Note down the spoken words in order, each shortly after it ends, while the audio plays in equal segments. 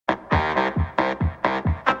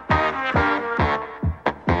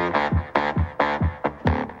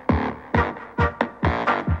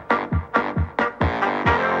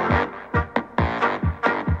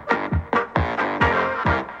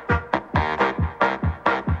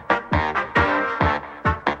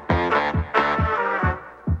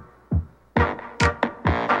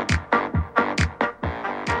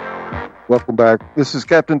Welcome back. This is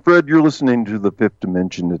Captain Fred. You're listening to The Fifth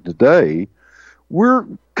Dimension, and today we're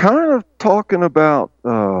kind of talking about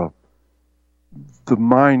the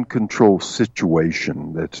mind control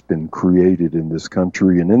situation that's been created in this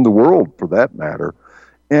country and in the world, for that matter.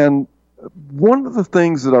 And one of the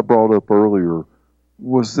things that I brought up earlier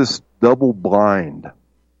was this double blind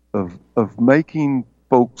of making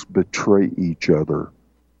folks betray each other.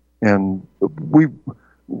 And we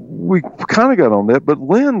kind of got on that, but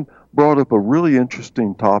Lynn brought up a really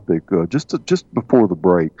interesting topic just before the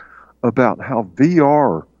break about how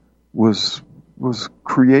VR was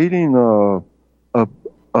creating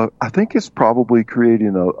I think it's probably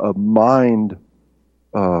creating a mind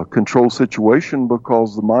control situation,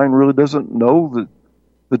 because the mind really doesn't know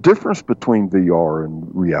the difference between VR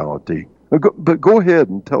and reality. But go ahead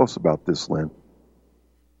and tell us about this, Lynn.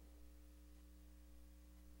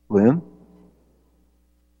 Lynn?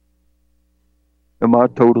 Am I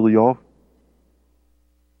totally off?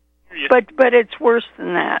 But it's worse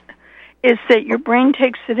than that. Is that your brain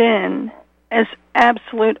takes it in as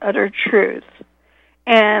absolute utter truth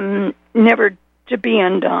and never to be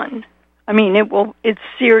undone. I mean, it's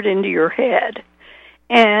seared into your head.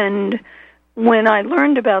 And when I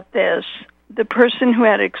learned about this, the person who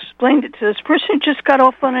had explained it to this person just got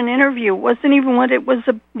off on an interview. It wasn't even what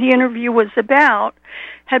the interview was about.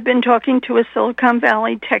 Had been talking to a Silicon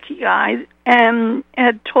Valley techie guy and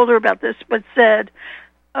had told her about this, but said,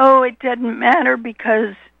 "Oh, it doesn't matter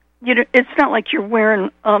because it's not like you're wearing,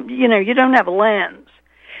 you don't have a lens."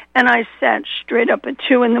 And I sat straight up at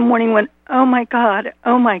 2 a.m. and went, "Oh my God,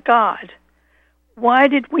 why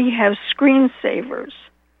did we have screensavers?"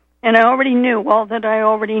 And I already knew all that I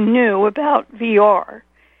already knew about VR.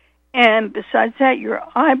 And besides that, your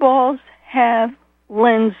eyeballs have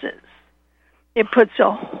lenses. It puts a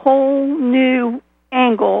whole new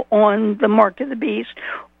angle on the mark of the beast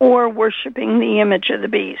or worshiping the image of the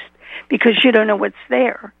beast, because you don't know what's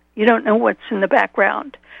there. You don't know what's in the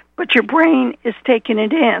background. But your brain is taking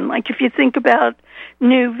it in. Like if you think about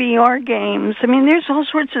new VR games, I mean, there's all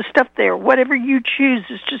sorts of stuff there. Whatever you choose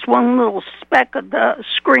is just one little speck of the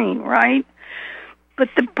screen, right? But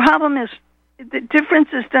the problem is, the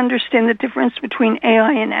difference is to understand the difference between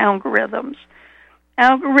AI and algorithms.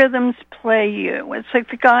 Algorithms play you. It's like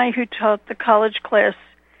the guy who taught the college class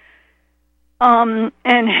and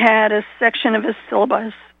had a section of his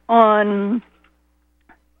syllabus on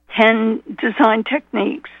 10 design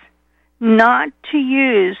techniques not to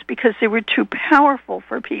use because they were too powerful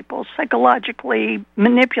for people, psychologically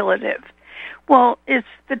manipulative. Well, it's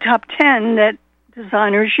the top 10 that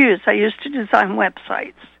designers use. I used to design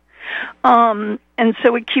websites. And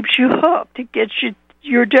so it keeps you hooked. It gets you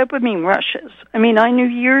your dopamine rushes. I mean, I knew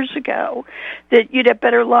years ago that you'd have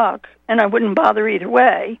better luck, and I wouldn't bother either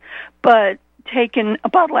way, but taking a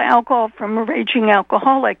bottle of alcohol from a raging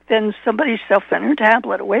alcoholic than somebody's self-centered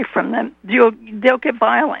tablet away from them. They'll get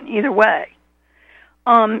violent either way.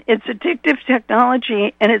 It's addictive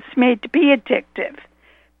technology, and it's made to be addictive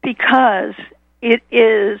because it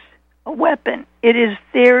is a weapon. It is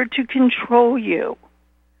there to control you.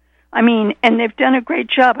 I mean, and they've done a great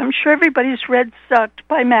job. I'm sure everybody's read Sucked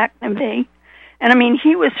by McNamee. And, I mean,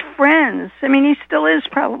 he was friends. I mean, he still is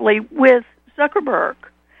probably with Zuckerberg.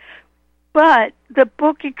 But the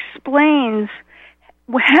book explains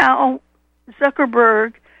how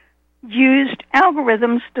Zuckerberg used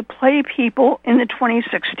algorithms to play people in the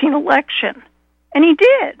 2016 election. And he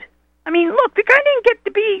did. I mean, look, the guy didn't get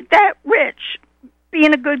to be that rich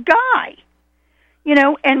being a good guy. You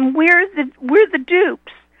know, and we're the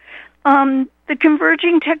dupes. The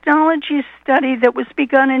Converging Technologies study that was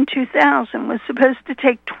begun in 2000 was supposed to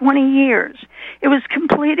take 20 years. It was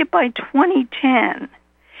completed by 2010.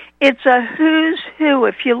 It's a who's who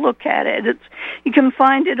if you look at it. You can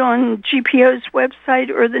find it on GPO's website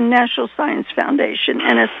or the National Science Foundation,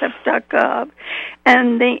 nsf.gov.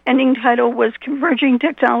 And the ending title was Converging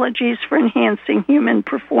Technologies for Enhancing Human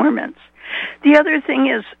Performance. The other thing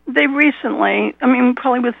is, they recently, I mean,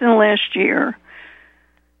 probably within the last year,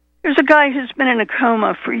 there's a guy who's been in a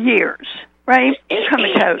coma for years, right?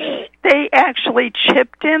 Comatose. They actually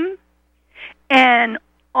chipped him, and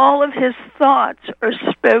all of his thoughts are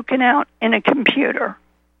spoken out in a computer.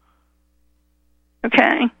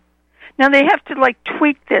 Okay? Now, they have to,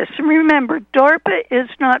 tweak this. And remember, DARPA is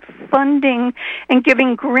not funding and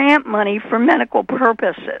giving grant money for medical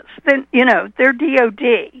purposes. They're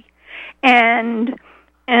DOD. And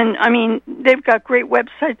I mean, they've got great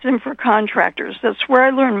websites in for contractors. That's where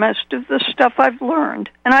I learned most of the stuff I've learned.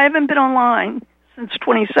 And I haven't been online since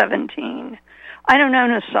 2017. I don't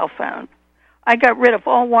own a cell phone. I got rid of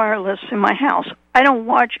all wireless in my house. I don't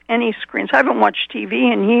watch any screens. I haven't watched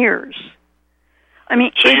TV in years. I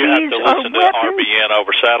mean, so you have to listen to RBN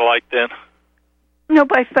over satellite then? No,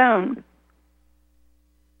 by phone.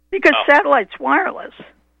 Because satellite's wireless.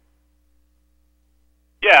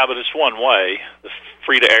 Yeah, but it's one way. The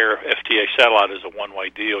free-to-air FTA satellite is a one-way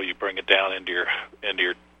deal. You bring it down into your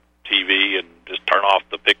TV and just turn off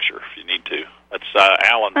the picture if you need to. That's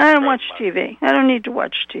Alan. I don't watch TV. I don't need to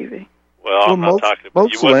watch TV. Well, I'm not talking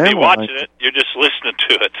about you wouldn't be watching it. You're just listening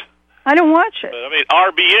to it. I don't watch it. But, I mean,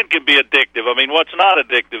 RBN can be addictive. I mean, what's not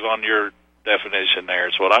addictive on your definition there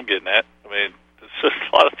is what I'm getting at. I mean,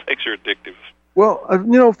 a lot of things are addictive. Well,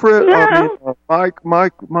 Fred,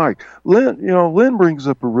 Mike, Lynn brings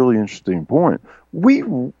up a really interesting point.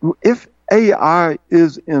 If AI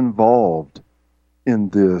is involved in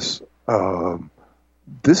this,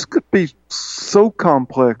 this could be so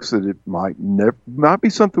complex that it might be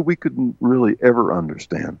something we couldn't really ever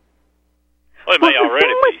understand. Well, it may already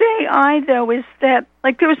be. The thing with AI, though, is that,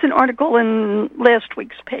 like, there was an article in last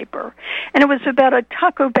week's paper, and it was about a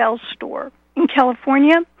Taco Bell store in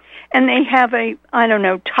California, and they have a, I don't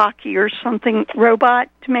know, Taki or something robot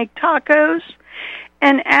to make tacos.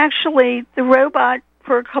 And actually, the robot,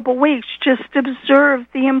 for a couple weeks, just observed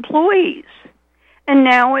the employees. And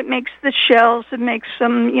now it makes the shells, it makes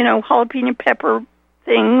some, jalapeno pepper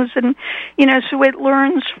things, and, so it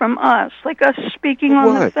learns from us. Like us speaking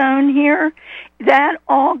on the phone here, that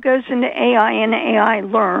all goes into AI, and AI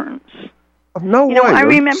learns. No way. I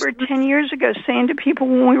remember 10 years ago saying to people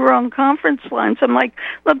when we were on conference lines, I'm like,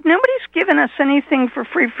 look, nobody's given us anything for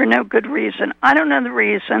free for no good reason. I don't know the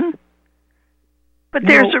reason, but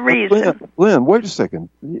there's a reason. Lynn, wait a second.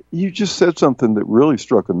 You just said something that really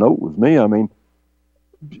struck a note with me. I mean,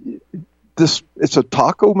 it's a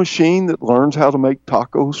taco machine that learns how to make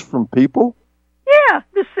tacos from people? Yeah,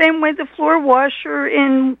 the same way the floor washer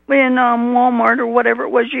in Walmart or whatever it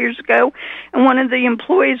was years ago, and one of the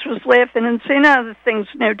employees was laughing and saying, "Oh, the thing's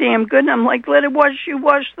no damn good." And I'm like, "Let it wash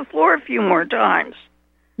the floor a few more times."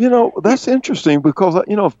 That's interesting because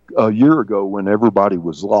a year ago when everybody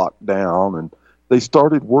was locked down and they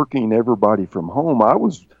started working everybody from home, I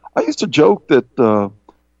used to joke that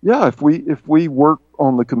if we work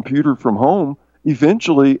on the computer from home,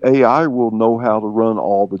 eventually AI will know how to run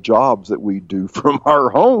all the jobs that we do from our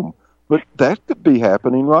home. But that could be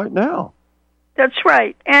happening right now. That's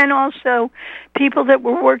right. And also, people that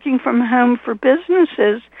were working from home for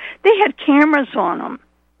businesses, they had cameras on them.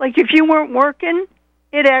 Like if you weren't working,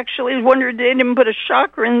 it actually wondered they didn't put a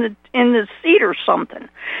shocker in the seat or something.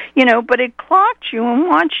 But it clocked you and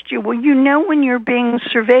watched you. Well, when you're being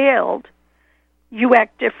surveilled, you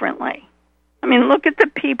act differently. I mean, look at the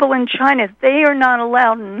people in China. They are not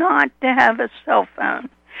allowed not to have a cell phone.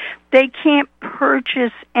 They can't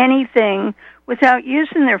purchase anything without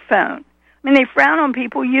using their phone. I mean, they frown on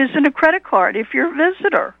people using a credit card if you're a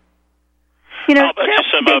visitor. They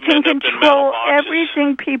can control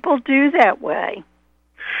everything people do that way.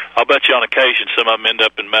 I'll bet you on occasion some of them end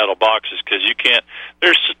up in metal boxes because you can't.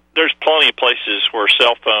 There's plenty of places where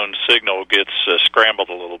cell phone signal gets scrambled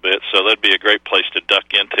a little bit, so that'd be a great place to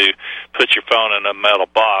duck into. Put your phone in a metal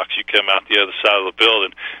box. You come out the other side of the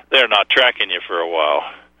building. They're not tracking you for a while.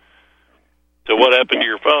 So what happened to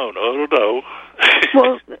your phone? I don't know.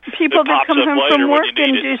 Well, people that come home from work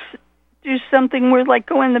and do something where, like,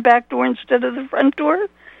 go in the back door instead of the front door,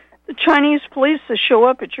 the Chinese police will show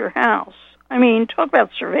up at your house. I mean, talk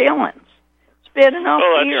about surveillance. It's bad enough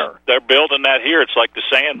here. They're building that here. It's like the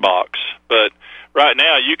sandbox. But right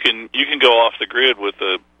now, you can go off the grid with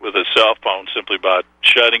a cell phone simply by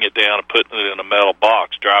shutting it down and putting it in a metal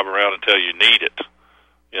box. Drive around until you need it.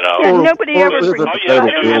 Yeah, nobody ever brings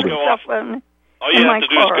cell phone. All you have to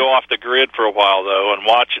do is go off the grid for a while, though, and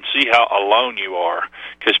watch and see how alone you are,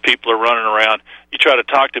 because people are running around. You try to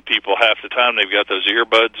talk to people, half the time they've got those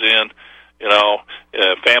earbuds in.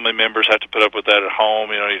 Family members have to put up with that at home.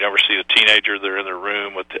 You never see a teenager. They're in their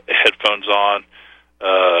room with the headphones on.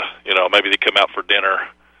 Maybe they come out for dinner.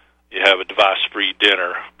 You have a device-free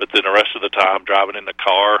dinner. But then the rest of the time, driving in the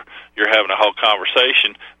car, you're having a whole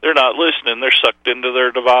conversation. They're not listening. They're sucked into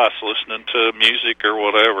their device, listening to music or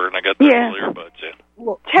whatever, and they got their little earbuds in.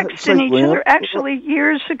 Well, texting each other. Actually,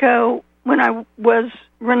 years ago, when I was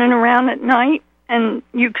running around at night, and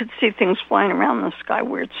you could see things flying around in the sky,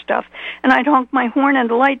 weird stuff, and I'd honk my horn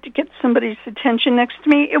at a light to get somebody's attention next to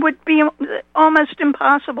me, it would be almost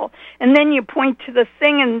impossible. And then you point to the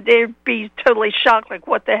thing, and they'd be totally shocked, like,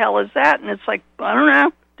 what the hell is that? And it's like, I don't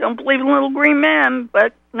know, don't believe in little green men,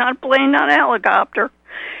 but not a plane, not a helicopter.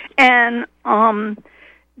 And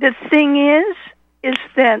the thing is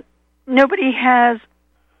that nobody has,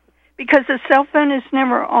 because the cell phone is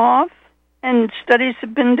never off, and studies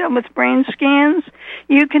have been done with brain scans,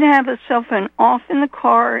 you can have a cell phone off in the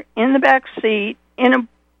car, in the back seat, in a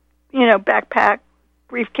backpack,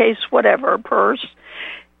 briefcase, whatever, purse,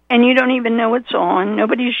 and you don't even know it's on.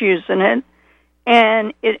 Nobody's using it.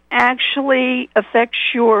 And it actually affects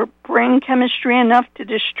your brain chemistry enough to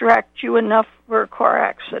distract you enough for a car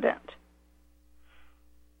accident.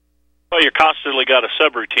 Well, you're constantly got a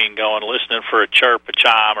subroutine going, listening for a chirp, a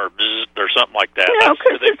chime, or bzz, or something like that. No,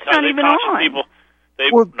 because it's not even on. People,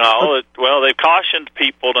 they've cautioned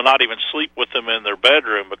people to not even sleep with them in their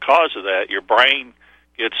bedroom because of that. Your brain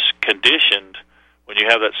gets conditioned when you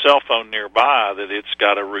have that cell phone nearby that it's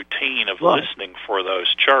got a routine of listening for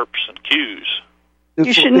those chirps and cues.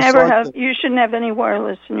 You shouldn't have any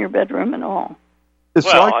wireless in your bedroom at all. It's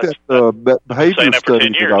like that behavior study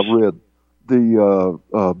that I read, the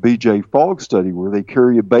B.J. Fogg study, where they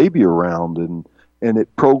carry a baby around and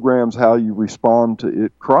it programs how you respond to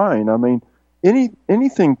it crying. I mean,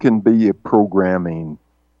 anything can be a programming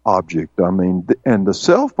object. I mean, and the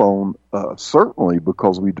cell phone, certainly,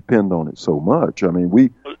 because we depend on it so much. I mean,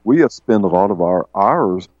 we have spent a lot of our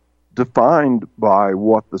hours defined by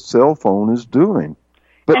what the cell phone is doing.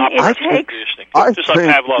 But just like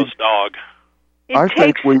Pavlov's dog. I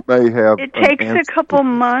think we may have. It takes a couple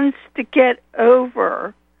months to get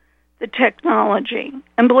over the technology.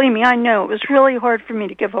 And believe me, I know it was really hard for me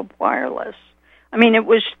to give up wireless. I mean, it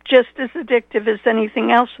was just as addictive as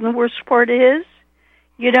anything else. And the worst part is,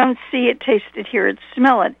 you don't see it, taste it, hear it,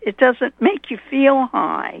 smell it. It doesn't make you feel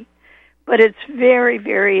high, but it's very,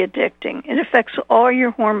 very addicting. It affects all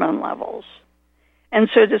your hormone levels. And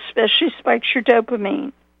so it especially spikes your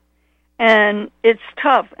dopamine. And it's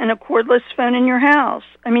tough. And a cordless phone in your house.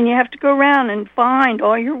 I mean, you have to go around and find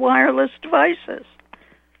all your wireless devices.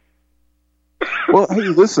 Well, hey,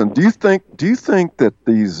 listen. Do you think that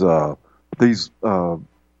these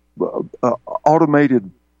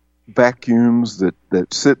automated vacuums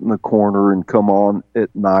that sit in the corner and come on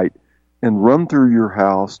at night and run through your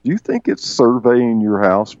house, do you think it's surveying your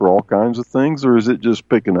house for all kinds of things, or is it just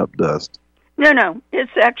picking up dust? No,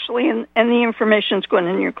 it's actually, and the information's going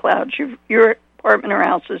in your cloud. Your apartment or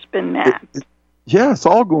house has been mapped. It's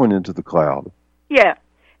all going into the cloud. Yeah,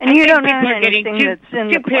 and you don't know anything that's in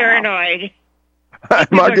the cloud. Paranoid.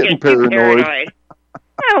 Am I getting paranoid?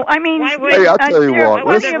 No, I mean, hey, I tell you what,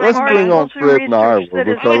 let's bring on Fred and Iowa,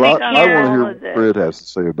 because I want to hear what Fred has to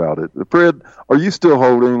say about it. Fred, are you still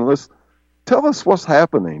holding? Tell us what's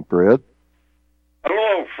happening, Fred.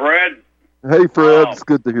 Hello, Fred. Hey, Fred, it's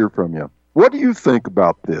good to hear from you. What do you think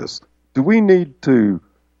about this? Do we need to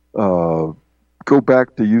go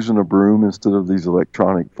back to using a broom instead of these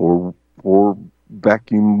electronic floor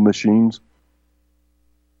vacuum machines?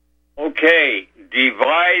 Okay,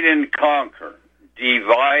 divide and conquer.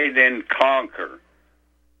 Divide and conquer.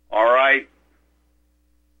 All right?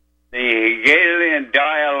 The Hegelian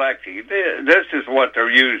dialectic, this is what they're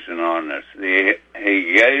using on this. The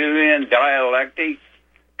Hegelian dialectic,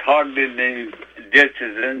 cognitive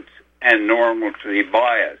dissonance, and normalcy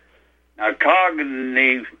bias. Now,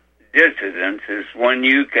 cognitive dissonance is when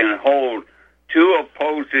you can hold two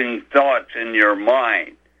opposing thoughts in your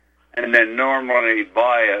mind, and then normally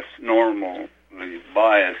bias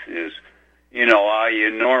is, how you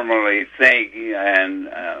normally think and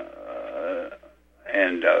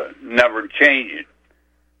never change it.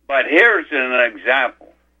 But here's an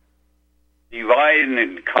example. Divide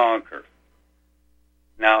and conquer.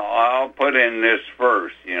 Now, I'll put in this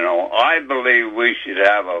first. I believe we should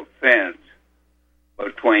have a fence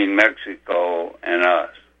between Mexico and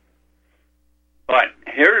us. But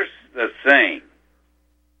here's the thing,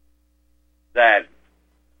 that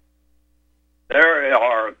there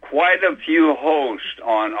are quite a few hosts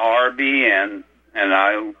on RBN, and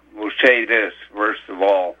I will say this, first of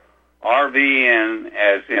all, RBN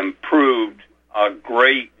has improved a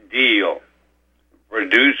great deal.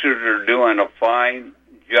 Producers are doing a fine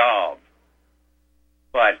job.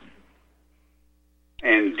 But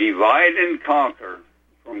in Divide and Conquer,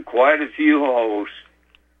 from quite a few hosts,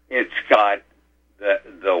 it's got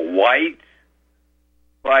the whites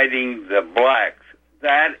fighting the blacks.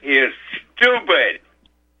 That is stupid.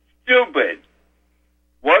 Stupid.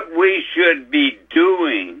 What we should be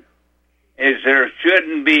doing is there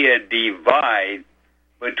shouldn't be a divide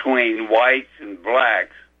between whites and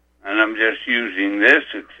blacks. And I'm just using this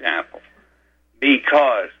example.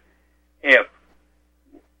 Because if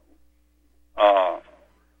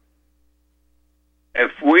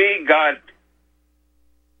we got,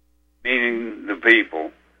 meaning the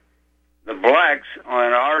people, the blacks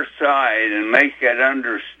on our side and make it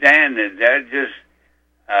understand that just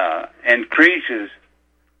increases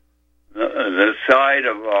the side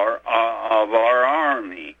of our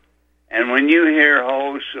Army. And when you hear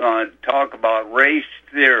hosts talk about race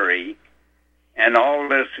theory and all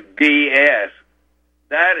this BS,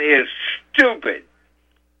 that is stupid.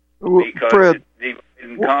 Because Fred, it's divide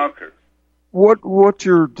and conquer. What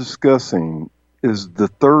you're discussing is the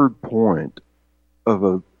third point of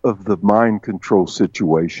the mind control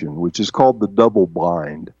situation, which is called the double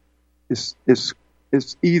bind. It's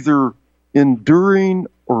either enduring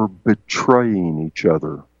or betraying each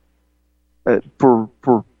other.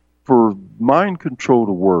 For mind control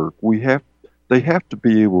to work, they have to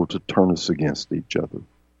be able to turn us against each other.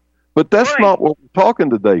 But that's not what we're talking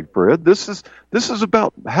today, Fred. This is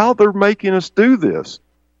about how they're making us do this.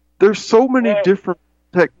 There's so many different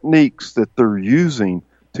techniques that they're using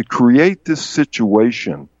to create this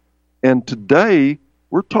situation. And today,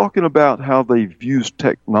 we're talking about how they've used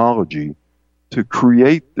technology to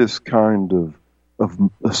create this kind of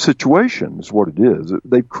a situation, is what it is.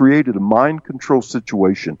 They've created a mind control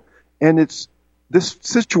situation. And this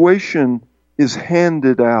situation is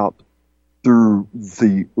handed out through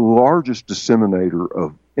the largest disseminator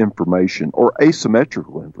of information, or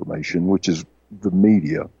asymmetrical information, which is the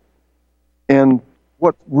media. And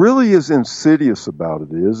what really is insidious about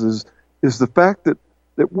it is the fact that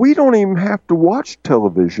we don't even have to watch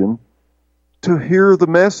television to hear the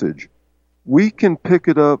message. We can pick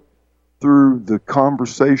it up through the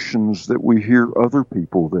conversations that we hear other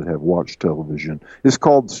people that have watched television. It's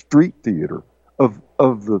called street theater of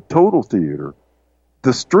the total theater.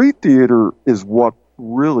 The street theater is what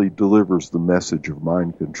really delivers the message of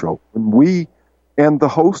mind control. And we and the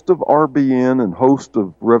host of RBN and host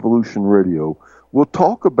of Revolution Radio will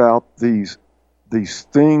talk about these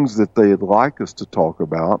things that they'd like us to talk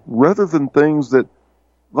about, rather than things that,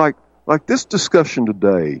 like this discussion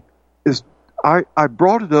today, is. I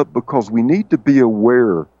brought it up because we need to be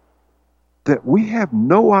aware that we have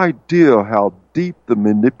no idea how deep the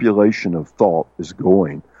manipulation of thought is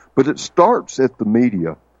going. But it starts at the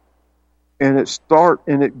media, and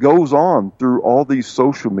it goes on through all these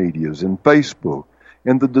social medias and Facebook.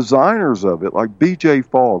 And the designers of it, like B.J.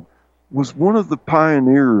 Fogg, was one of the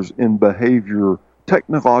pioneers in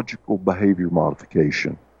technological behavior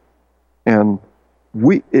modification. And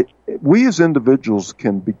we as individuals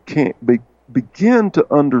can begin to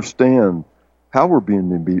understand how we're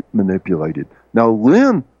being manipulated. Now,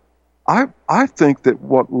 Lynn, I think that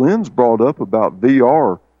what Lynn's brought up about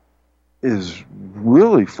VR is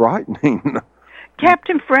really frightening.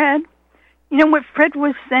 Captain Fred, you know what Fred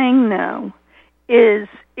was saying, though, is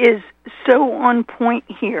so on point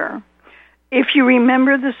here. If you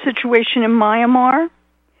remember the situation in Myanmar,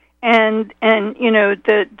 and you know,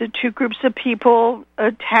 the two groups of people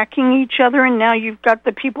attacking each other, and now you've got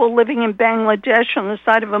the people living in Bangladesh on the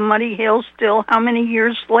side of a muddy hill still how many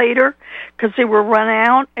years later, because they were run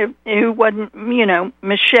out, who wasn't, you know,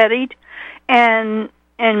 macheted, and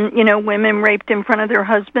you know, women raped in front of their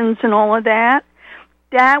husbands and all of that.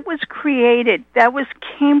 That was created. That was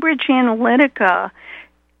Cambridge Analytica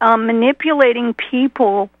manipulating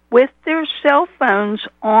people with their cell phones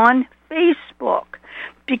on Facebook.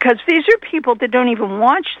 Because these are people that don't even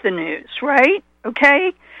watch the news, right?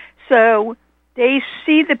 Okay? So they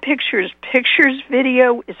see the pictures. Pictures,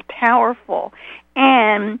 video is powerful.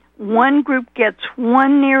 And one group gets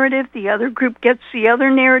one narrative, the other group gets the other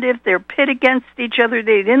narrative. They're pit against each other.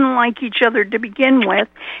 They didn't like each other to begin with,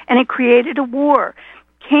 and it created a war.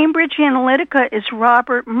 Cambridge Analytica is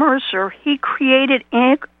Robert Mercer. He created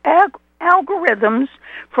algorithms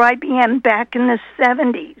for IBM back in the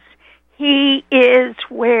 70s. He is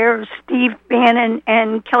where Steve Bannon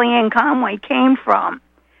and Kellyanne Conway came from.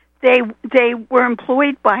 They were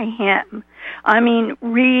employed by him. I mean,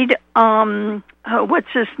 read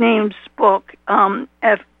what's his name's book? Obama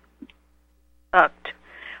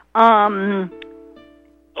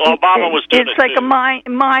was doing it's like too.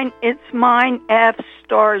 It's mine F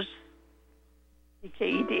stars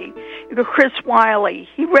KED. Chris Wiley.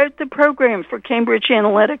 He wrote the program for Cambridge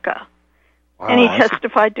Analytica. Wow, and he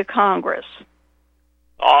testified to Congress.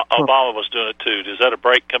 Obama was doing it too. Is that a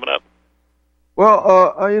break coming up?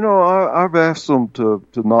 Well, you know, I've asked them to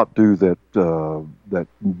not do that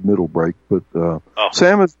middle break, but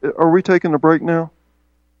Sam, are we taking a break now?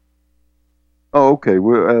 Oh, okay.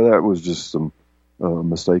 That was just some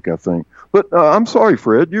mistake, I think. But I'm sorry,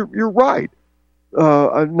 Fred. You're right.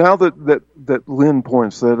 Now that Lynn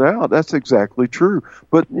points that out, that's exactly true.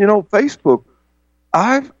 But you know, Facebook.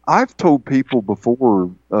 I've told people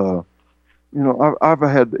before, you know, I've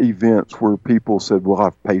had events where people said, well,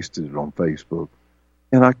 I've pasted it on Facebook.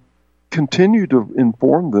 And I continue to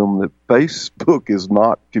inform them that Facebook is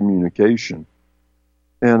not communication.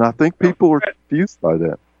 And I think people are confused by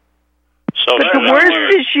that. So but the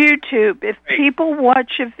worst is YouTube. If people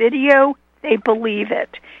watch a video, they believe it.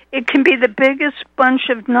 It can be the biggest bunch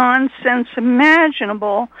of nonsense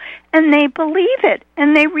imaginable, and they believe it,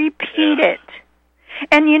 and they repeat it.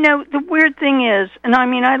 And, you know, the weird thing is, and I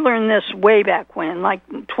mean, I learned this way back when, like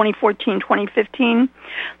 2014, 2015.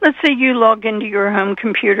 Let's say you log into your home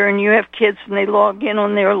computer and you have kids and they log in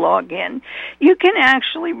on their login. You can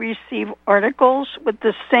actually receive articles with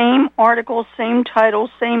the same article, same title,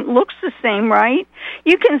 looks the same, right?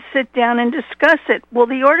 You can sit down and discuss it. Well,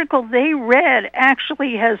 the article they read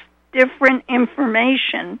actually has different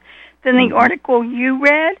information than the article you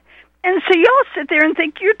read. And so you all sit there and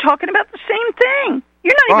think you're talking about the same thing.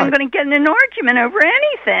 You're not even going to get in an argument over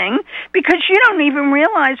anything because you don't even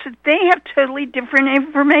realize that they have totally different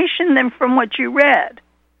information than from what you read.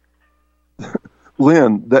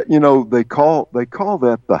 Lynn, that they call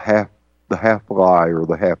that the half lie or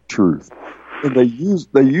the half truth. And they use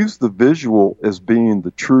the visual as being the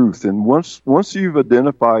truth. And once you've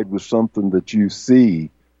identified with something that you see,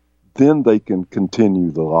 then they can continue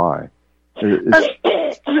the lie.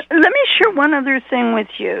 Let me share one other thing with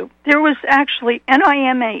you. There was actually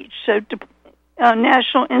NIMH, so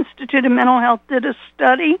National Institute of Mental Health, did a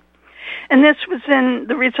study, and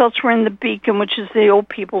the results were in the Beacon, which is the old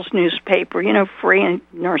people's newspaper, free in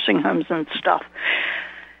nursing homes and stuff.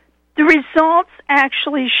 The results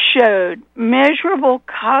actually showed measurable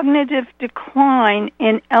cognitive decline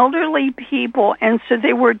in elderly people, and so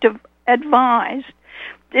they were advised,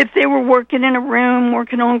 if they were working in a room,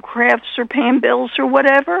 working on crafts or paying bills or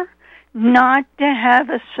whatever, not to have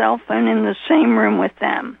a cell phone in the same room with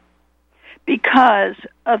them because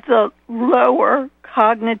of the lower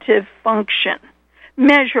cognitive function.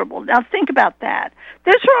 Measurable. Now think about that.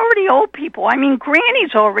 Those are already old people. I mean,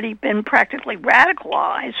 Granny's already been practically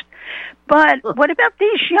radicalized. But what about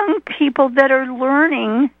these young people that are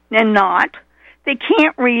learning and not? They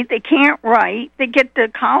can't read, they can't write, they get to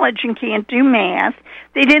college and can't do math.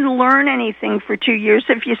 They didn't learn anything for 2 years.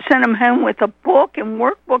 If you sent them home with a book and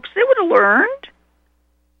workbooks, they would have learned.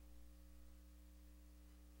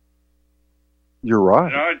 You're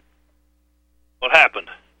right. What happened?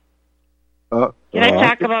 Can I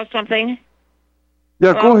talk about something?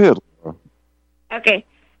 Yeah, go ahead. Okay.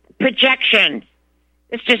 Projection.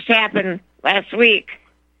 This just happened last week.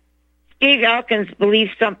 Steve Elkins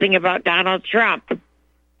believed something about Donald Trump.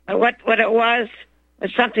 What it was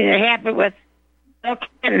something that happened with Bill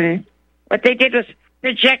Clinton. What they did was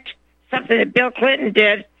project something that Bill Clinton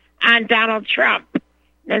did on Donald Trump.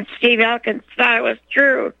 And Steve Elkins thought it was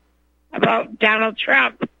true about Donald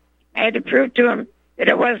Trump. I had to prove to him that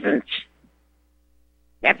it wasn't.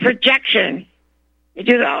 That projection. They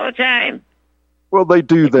do it all the time. Well, they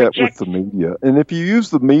do that with the media. And if you use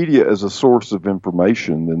the media as a source of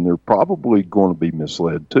information, then they're probably going to be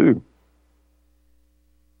misled, too.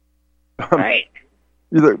 Right.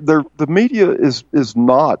 The media is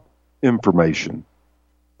not information.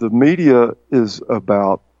 The media is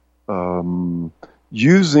about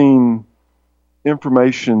using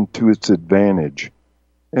information to its advantage.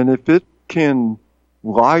 And if it can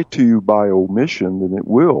lie to you by omission, then it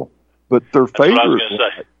will. But their favorite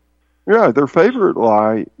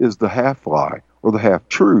lie is the half lie or the half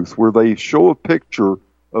truth, where they show a picture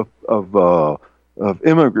of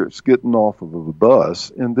immigrants getting off of a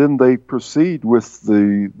bus, and then they proceed with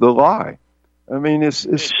the lie. I mean, it's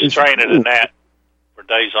strain it in that for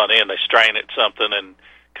days on end. They strain at something and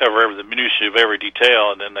cover the minutiae of every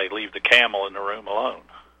detail, and then they leave the camel in the room alone.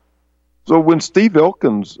 So when Steve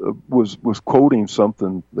Elkins was quoting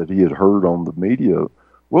something that he had heard on the media,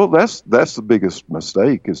 well, that's the biggest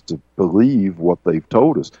mistake, is to believe what they've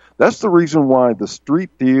told us. That's the reason why the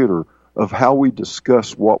street theater of how we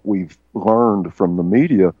discuss what we've learned from the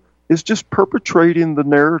media is just perpetrating the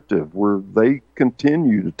narrative where they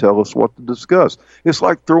continue to tell us what to discuss. It's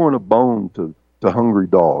like throwing a bone to hungry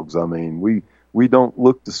dogs. I mean, we don't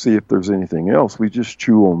look to see if there's anything else. We just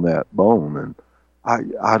chew on that bone. And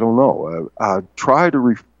I don't know. I try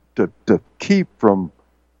to keep from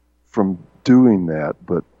doing that.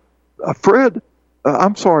 But Fred,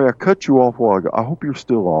 I'm sorry I cut you off a while ago. I hope you're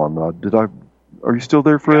still on. Are you still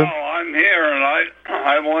there, Fred? No, I'm here, and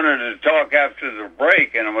I wanted to talk after the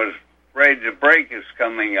break, and I was afraid the break is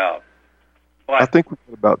coming up. But, I think we've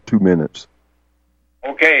got about 2 minutes.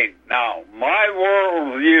 Okay, now my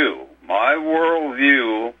worldview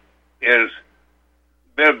is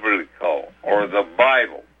biblical, or the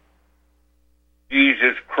Bible,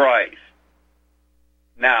 Jesus Christ.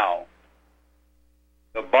 Now,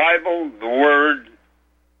 the Bible, the Word,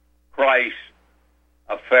 Christ,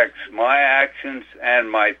 affects my actions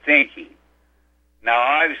and my thinking. Now,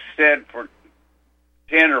 I've said for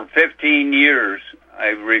 10 or 15 years,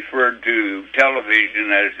 I've referred to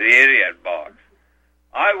television as the idiot box.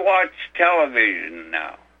 I watch television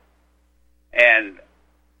now. And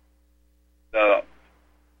the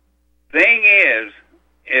thing is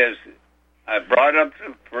I brought up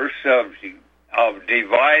the first subject of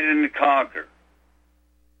divide and conquer.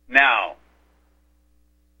 Now,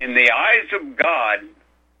 in the eyes of God,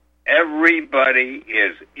 everybody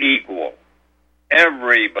is equal.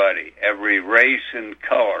 Everybody, every race and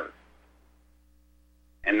color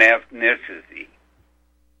and ethnicity.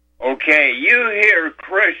 Okay, you hear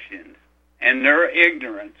Christians and their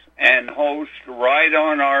ignorance and hosts right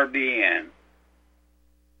on RBN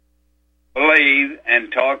believe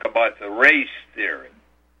and talk about the race theory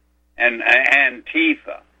and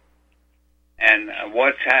Antifa and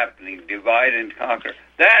what's happening, divide and conquer.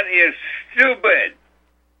 That is stupid.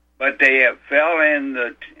 But they have fell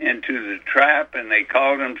into the trap, and they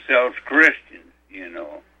call themselves Christians, you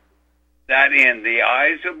know. That in the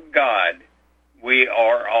eyes of God, we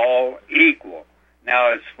are all equal.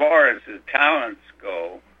 Now, as far as the talents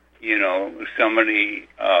go, you know, somebody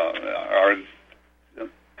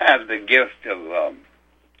have the gift of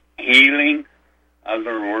healing,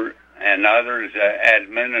 and others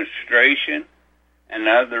administration, and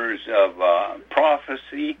others of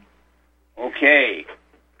prophecy. Okay.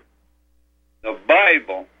 The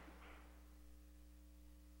Bible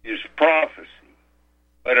is prophecy,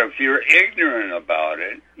 but if you're ignorant about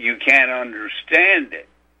it, you can't understand it.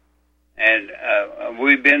 And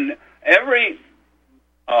every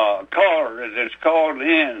caller that's called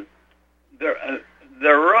in, they're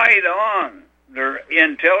right on. They're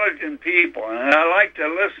intelligent people, and I like to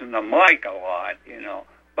listen to Mike a lot, you know.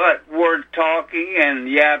 But we're talking and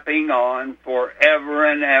yapping on forever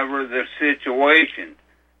and ever the situation.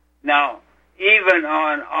 Now, even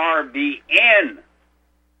on RBN,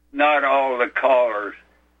 not all the callers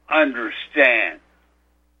understand.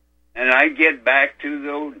 And I get back to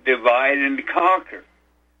the divide and conquer.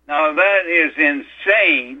 Now, that is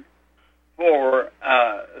insane for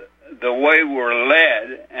the way we're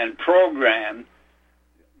led and programmed,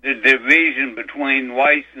 the division between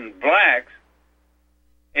whites and blacks.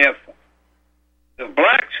 If the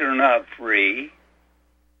blacks are not free,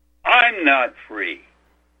 I'm not free.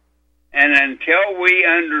 And until we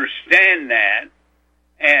understand that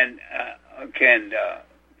and can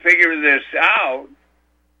figure this out,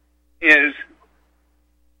 is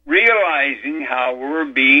realizing how we're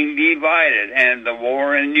being divided, and the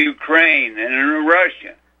war in Ukraine and in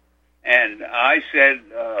Russia. And I said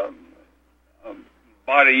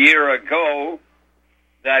about a year ago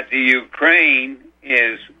that the Ukraine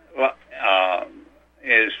is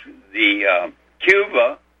the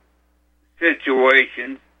Cuba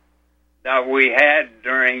situation that we had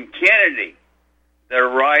during Kennedy. They're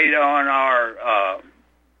right on our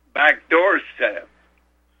back doorstep.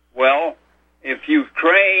 Well, if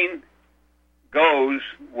Ukraine goes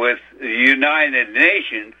with the United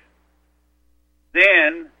Nations,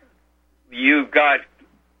 then you've got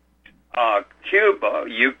Cuba,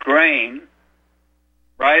 Ukraine,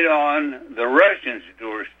 right on the Russians'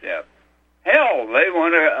 doorstep. Hell, they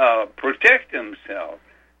want to protect themselves.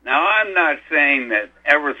 Now, I'm not saying that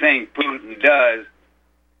everything Putin does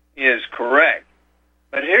is correct,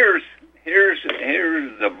 but here's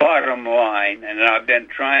the bottom line, and I've been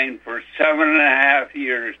trying for 7.5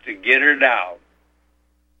 years to get it out,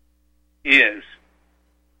 is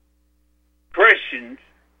Christians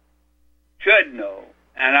should know,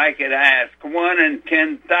 and I could ask 1 in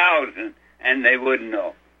 10,000, and they would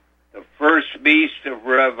know. The first beast of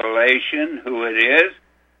Revelation, who it is,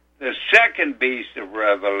 the second beast of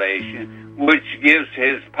Revelation, which gives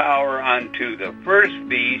his power unto the first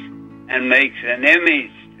beast and makes an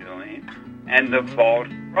image to him, and the false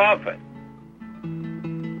prophet.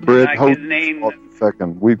 Fred, hold on a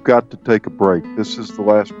second. We've got to take a break. This is the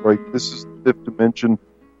last break. This is the Fifth Dimension.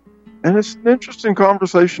 And it's an interesting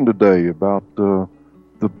conversation today about the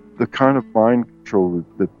kind of mind control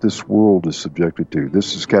that this world is subjected to.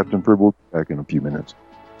 This is Captain Fred. We'll be back in a few minutes.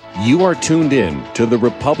 You are tuned in to the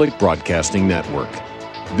Republic Broadcasting Network.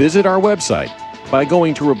 Visit our website by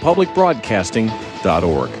going to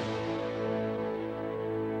republicbroadcasting.org.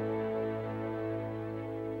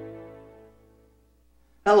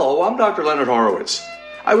 Hello, I'm Dr. Leonard Horowitz.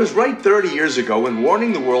 I was right 30 years ago in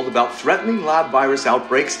warning the world about threatening lab virus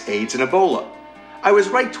outbreaks, AIDS, and Ebola. I was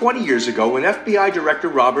right 20 years ago when FBI Director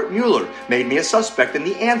Robert Mueller made me a suspect in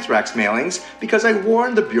the anthrax mailings because I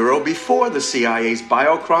warned the Bureau before the CIA's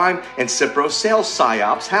biocrime and Cipro sales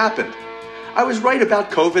psyops happened. I was right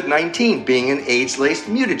about COVID-19 being an AIDS-laced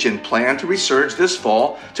mutagen planned to resurge this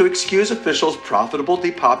fall to excuse officials' profitable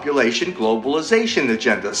depopulation globalization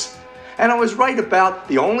agendas. And I was right about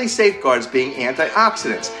the only safeguards being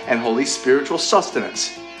antioxidants and holy spiritual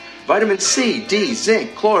sustenance. Vitamin C, D,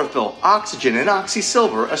 zinc, chlorophyll, oxygen, and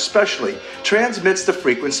oxysilver especially transmits the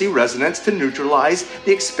frequency resonance to neutralize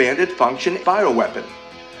the expanded function bioweapon.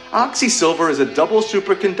 Oxysilver is a double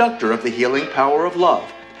superconductor of the healing power of love.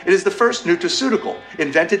 It is the first nutraceutical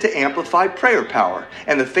invented to amplify prayer power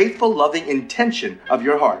and the faithful, loving intention of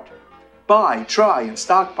your heart. Buy, try, and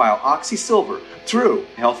stockpile Oxysilver through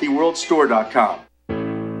HealthyWorldStore.com.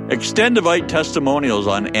 Extendivite testimonials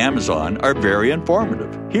on Amazon are very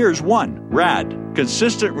informative. Here's one. RAD.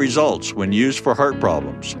 Consistent results when used for heart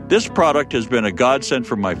problems. This product has been a godsend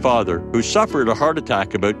for my father, who suffered a heart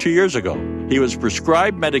attack about 2 years ago. He was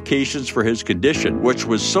prescribed medications for his condition, which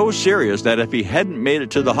was so serious that if he hadn't made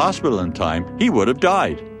it to the hospital in time, he would have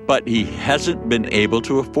died. But he hasn't been able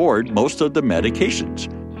to afford most of the medications.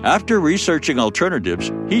 After researching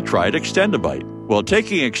alternatives, he tried Extendivite. While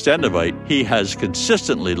taking Extendivite, he has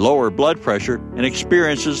consistently lower blood pressure and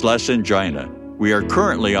experiences less angina. We are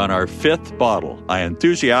currently on our 5th bottle. I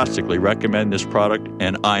enthusiastically recommend this product,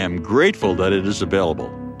 and I am grateful that it is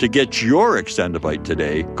available. To get your Extendivite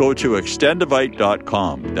today, go to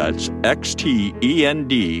extendivite.com. That's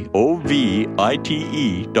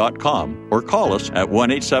XTENDOVITE.com, or call us at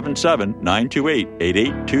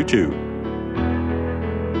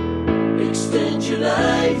 1-877-928-8822. Extend your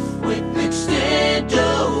life with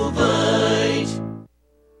Extendovite.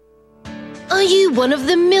 Are you one of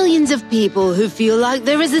the millions of people who feel like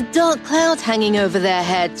there is a dark cloud hanging over their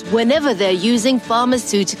heads whenever they're using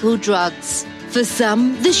pharmaceutical drugs? For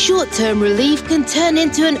some, the short-term relief can turn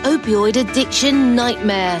into an opioid addiction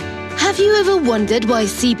nightmare. Have you ever wondered why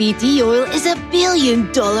CBD oil is a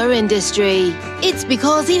billion-dollar industry? It's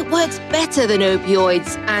because it works better than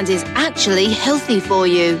opioids and is actually healthy for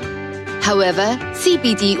you. However,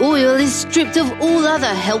 CBD oil is stripped of all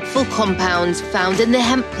other helpful compounds found in the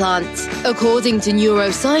hemp plant. According to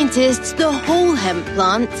neuroscientists, the whole hemp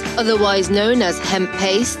plant, otherwise known as hemp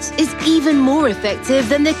paste, is even more effective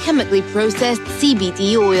than the chemically processed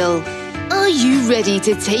CBD oil. Are you ready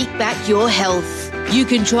to take back your health? You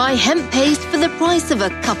can try hemp paste for the price of a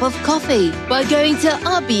cup of coffee by going to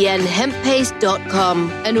rbnhemppaste.com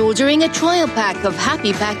and ordering a trial pack of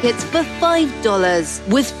Happy Packets for $5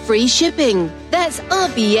 with free shipping. That's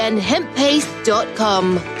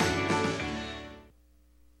rbnhemppaste.com.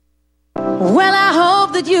 Well, I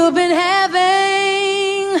hope that you've been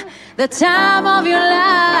having the time of your life.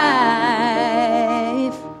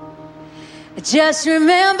 Just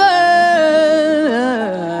remember,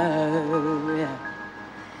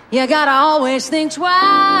 you gotta always think twice.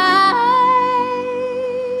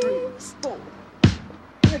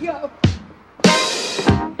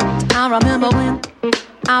 I remember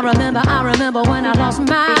when I lost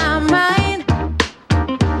my mind.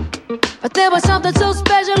 But there was something so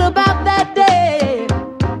special about that day.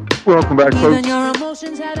 Welcome back, folks. Even your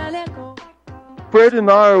emotions had an echo. Fred in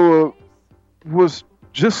Iowa was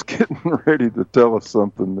just getting ready to tell us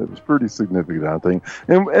something that was pretty significant, I think.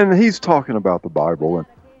 And he's talking about the Bible. And,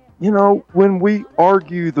 you know, when we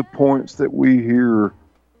argue the points that we hear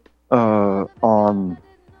on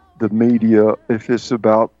the media, if it's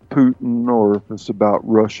about Putin or if it's about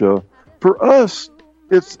Russia, for us,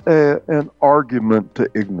 it's an argument to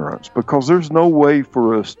ignorance, because there's no way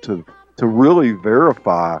for us to really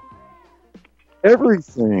verify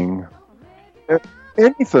everything,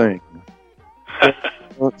 anything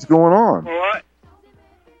that's going on. What?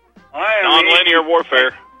 Nonlinear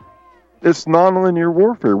warfare. It's nonlinear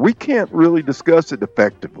warfare. We can't really discuss it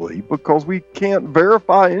effectively because we can't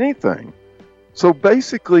verify anything. So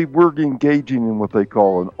basically, we're engaging in what they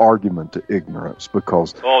call an argument to ignorance,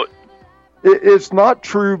 because it's not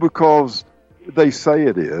true because they say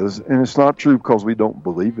it is, and it's not true because we don't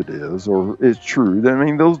believe it is, or it's true. I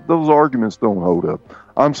mean, those arguments don't hold up.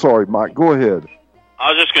 I'm sorry, Mike. Go ahead.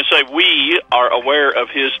 I was just going to say, we are aware of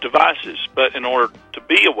his devices, but in order to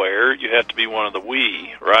be aware, you have to be one of the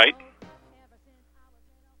we, right?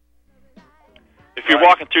 If you're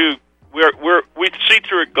walking through, we see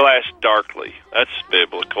through a glass darkly. That's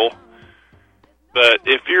biblical. But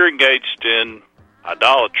if you're engaged in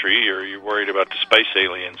idolatry, or you're worried about the space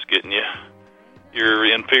aliens getting you, you're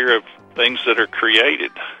in fear of things that are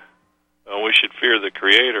created. We should fear the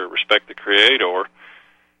Creator, respect the Creator,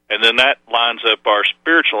 and then that lines up our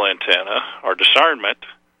spiritual antenna, our discernment,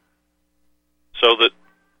 so that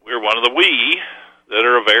we're one of the we that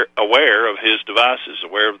are aware of his devices,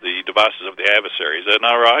 aware of the devices of the adversary. Is that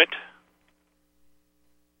not right?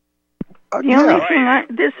 The only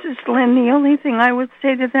thing this is Lynn. The only thing I would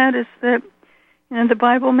say to that is that, the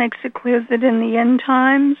Bible makes it clear that in the end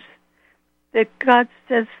times, that God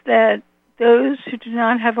says that those who do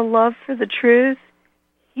not have a love for the truth,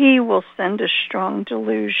 He will send a strong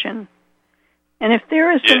delusion. And if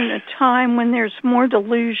there isn't a time when there's more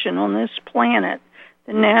delusion on this planet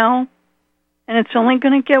than now, and it's only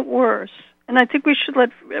going to get worse, and I think we should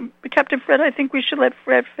let Captain Fred. I think we should let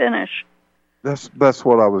Fred finish. That's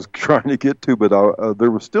what I was trying to get to, but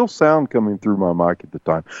there was still sound coming through my mic at the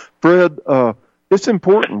time. Fred, it's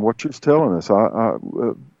important what you're telling us.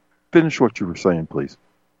 Finish what you were saying, please.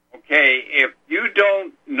 Okay, if you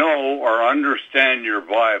don't know or understand your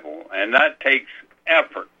Bible, and that takes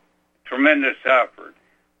effort, tremendous effort,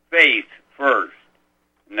 faith first,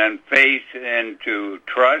 and then faith into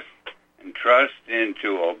trust, and trust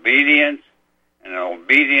into obedience, and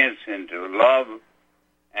obedience into love,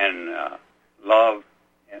 and love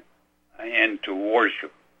into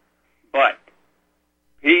worship. But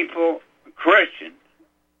people, Christians,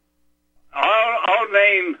 I'll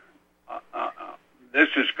name, this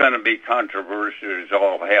is going to be controversial as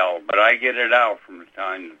all hell, but I get it out from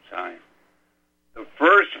time to time. The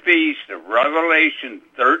first feast of Revelation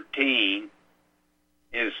 13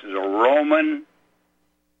 is the Roman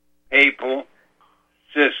papal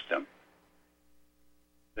system.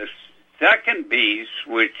 The second beast,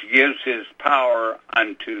 which gives his power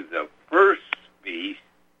unto the first beast,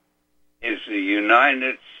 is the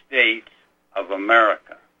United States of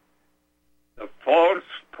America. The false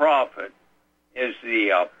prophet is the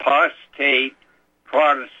apostate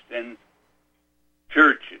Protestant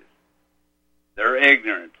churches. They're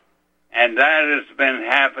ignorant. And that has been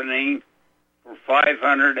happening for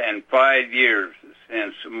 505 years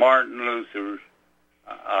since Martin Luther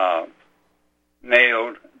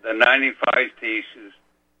nailed the 95 Theses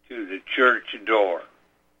to the church door.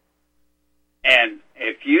 And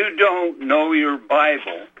if you don't know your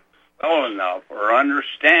Bible well enough or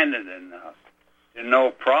understand it enough to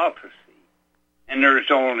know prophecy, and there's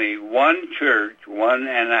only one church,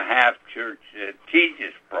 1.5 church that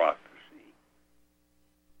teaches prophecy,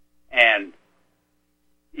 and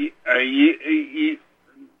the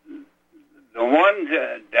one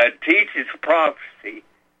that teaches prophecy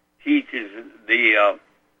teaches the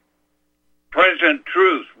present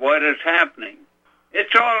truth, what is happening.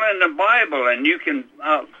 It's all in the Bible, and you can,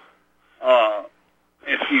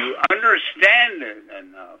 if you understand it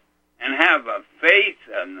enough and have a faith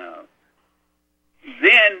enough,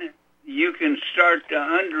 then you can start to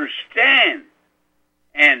understand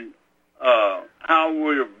and how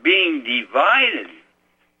we're being divided,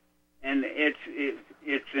 and it's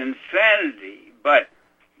insanity. But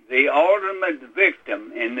the ultimate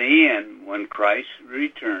victim in the end, when Christ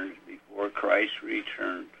returns, before Christ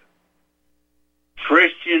returns,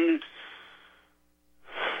 Christians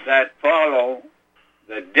that follow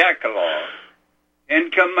the Decalogue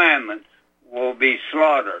and commandments will be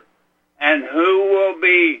slaughtered. And who will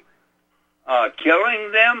be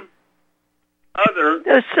killing them?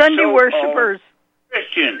 The Sunday worshipers.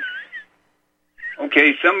 Christians.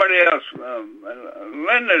 Okay, somebody else.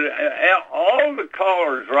 Linda, all the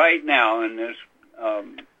callers right now in this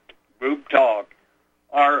group talk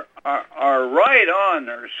are right on.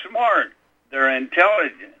 They're smart. They're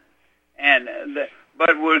intelligent.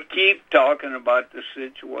 But we'll keep talking about the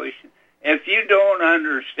situation. If you don't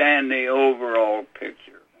understand the overall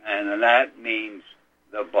picture, and that means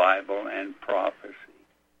the Bible and prophecy,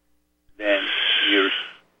 then you're...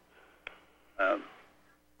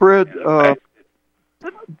 Fred,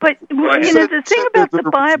 But the thing about the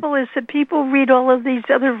Bible is that people read all of these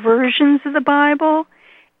other versions of the Bible,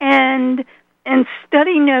 and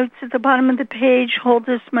study notes at the bottom of the page hold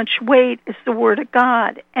as much weight as the Word of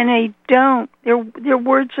God, and they don't. They're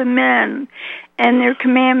words of men, and they're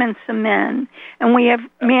commandments of men, and we have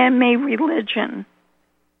man-made religion.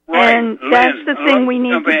 Right. And that's the thing we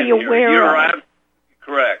need to be aware of. You're absolutely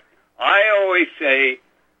correct. I always say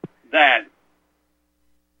that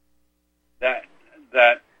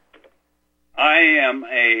I am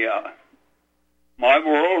my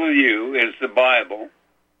worldview is the Bible,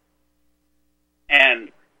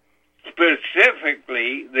 and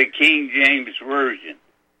specifically the King James Version.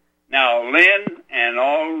 Now, Lynn and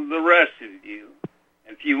all the rest of you,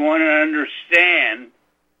 if you want to understand,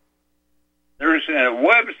 there's a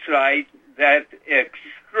website that's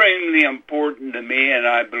extremely important to me, and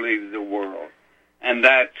I believe the world, and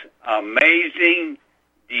that's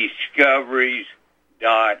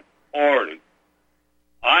AmazingDiscoveries.org.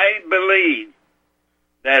 I believe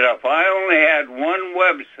that if I only had one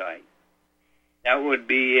website, that would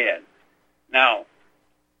be it. Now,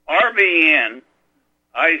 RBN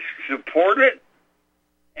I support it,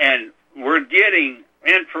 and we're getting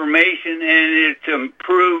information, and it's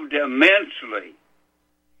improved immensely.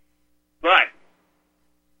 But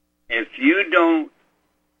if you don't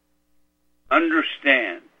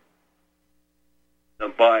understand the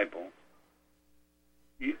Bible,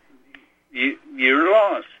 you're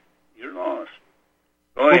lost. You're lost.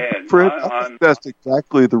 Go ahead. Fred, I think that's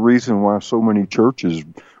exactly the reason why so many churches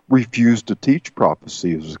refuse to teach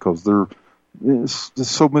prophecy, is because it's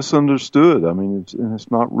so misunderstood. I mean,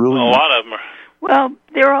 it's not really. A lot of them are. Well,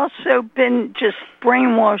 they're also been just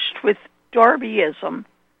brainwashed with Darbyism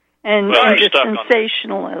and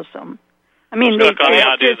dispensationalism. I mean, the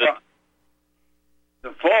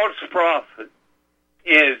false prophet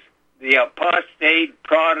is the apostate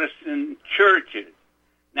Protestant churches.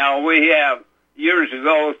 Now, we have, years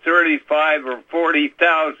ago, 35 or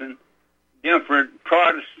 40,000 different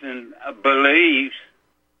Protestant beliefs,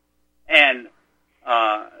 and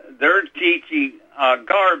they're teaching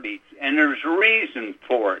garbage, and there's a reason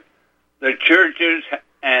for it. The churches,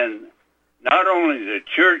 and not only the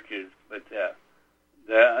churches, but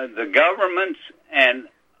the governments and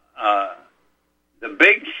the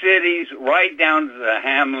big cities, right down to the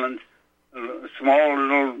hamlets, small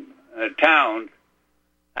little towns,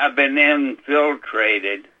 have been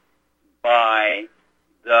infiltrated by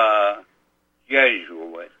the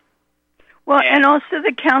Jesuits. Well, and also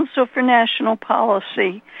the Council for National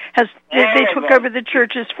Policy they took over the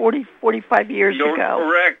churches 45 years ago.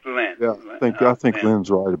 Correct, Lynn. Yeah, I think Lynn's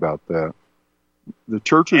right about that. The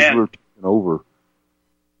churches were taken over.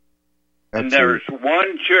 And there's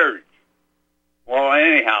one church. Well,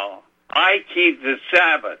 anyhow, I keep the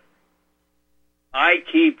Sabbath.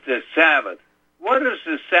 What is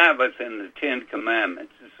the Sabbath in the Ten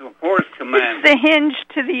Commandments? It's the fourth commandment. It's the hinge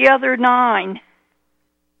to the other 9.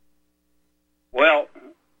 Well,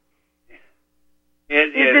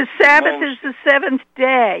 the Sabbath is the 7th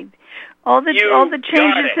day. All the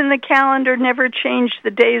changes in the calendar never change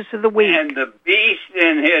the days of the week. And the beast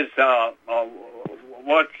in his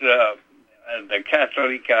the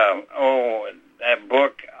Catholic that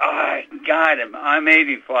book. I got him. I'm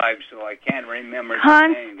 85, so I can't remember.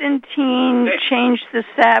 Constantine changed the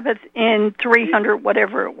Sabbath in 300,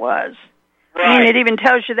 whatever it was. Right. I mean, it even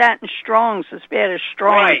tells you that in Strong's, as bad as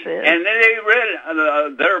Strong's is. And they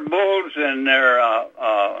read their bulls and their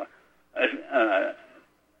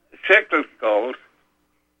cyclicals.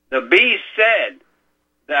 The beast said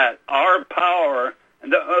that our power.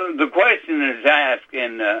 The question is asked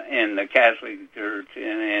in the Catholic Church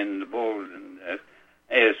and in the bulls and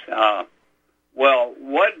is, well,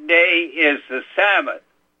 what day is the Sabbath?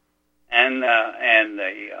 And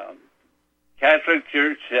the Catholic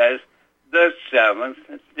Church says the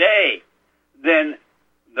 7th day. Then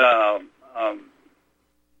the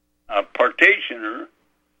partitioner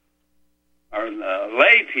or the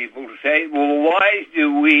lay people say, well, why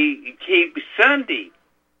do we keep Sunday?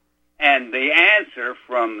 And the answer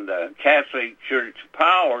from the Catholic Church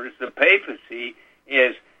powers, the papacy,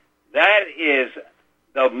 is that is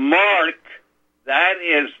the mark,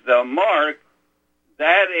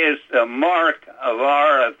 of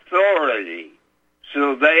our authority.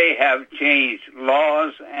 So they have changed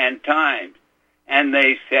laws and times. And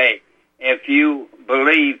they say, if you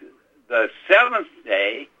believe the 7th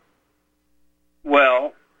day,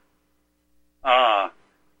 well,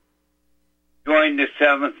 join the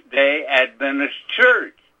Seventh-day Adventist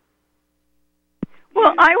Church.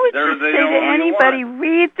 Well, I would just say to anybody,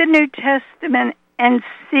 read the New Testament and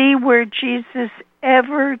see where Jesus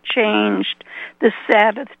ever changed the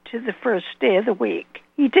Sabbath to the first day of the week.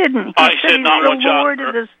 He didn't. He said he's the Lord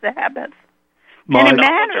of the Sabbath. And it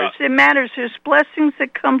matters. It matters. There's blessings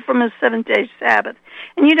that come from a 7-day Sabbath.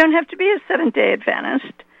 And you don't have to be a Seventh-day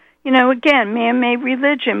Adventist. Again, man-made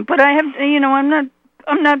religion. But I have,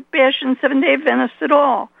 I'm not bashing Seventh-day Adventists at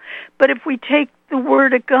all. But if we take the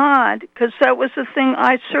Word of God, because that was the thing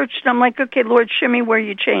I searched, I'm like, okay, Lord, show me where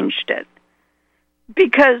you changed it.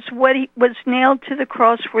 Because what was nailed to the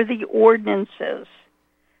cross were the ordinances,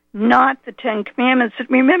 not the 10 Commandments.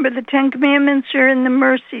 Remember, the 10 Commandments are in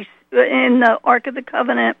the Ark of the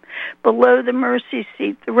Covenant, below the mercy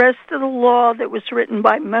seat. The rest of the law that was written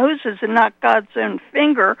by Moses and not God's own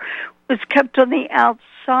finger was kept on the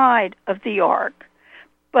outside of the Ark.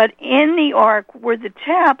 But in the Ark were the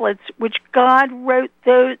tablets, which God wrote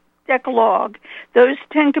the Decalogue, those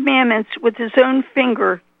 10 Commandments, with his own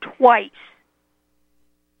finger twice.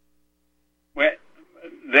 Well,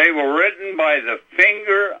 they were written by the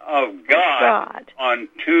finger of God. On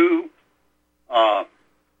 2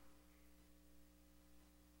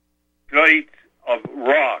 plates of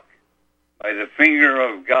rock by the finger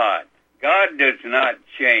of God. God does not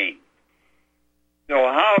change. So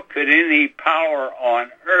how could any power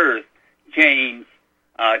on earth change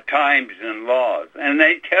times and laws? And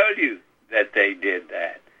they tell you that they did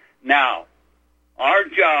that. Now, our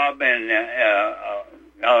job, and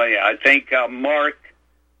I think Mark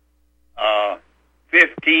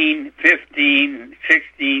 15, 16,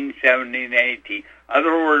 17, 18.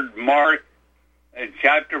 Other word, Mark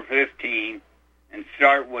chapter 15, and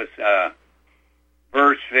start with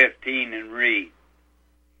verse 15 and read.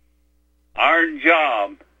 Our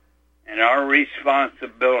job and our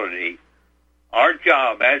responsibility, our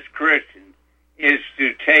job as Christians, is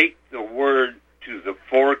to take the word to the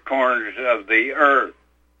four corners of the earth.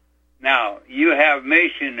 Now, you have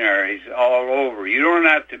missionaries all over. You don't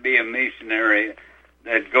have to be a missionary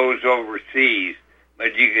that goes overseas,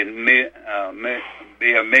 but you can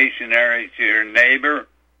be a missionary to your neighbor,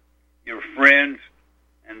 your friends,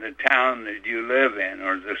 and the town that you live in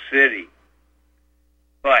or the city.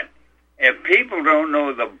 But if people don't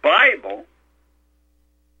know the Bible,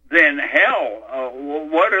 then hell,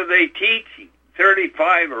 what are they teaching?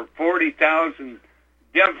 35 or 40,000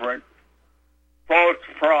 different false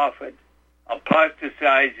prophets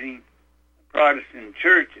apostatizing Protestant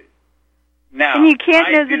churches. Now, and you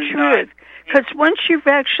can't know the truth, because once you've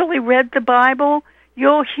actually read the Bible,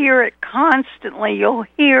 you'll hear it constantly. You'll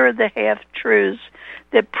hear the half-truths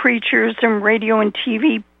that preachers and radio and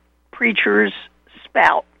TV preachers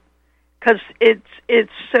spout, because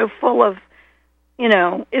it's so full of,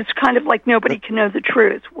 it's kind of like nobody can know the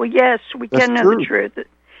truth. Well, yes, we can know the truth,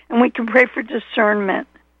 and we can pray for discernment.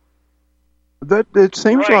 That it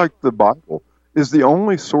seems like the Bible is the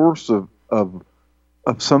only source of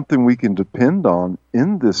something we can depend on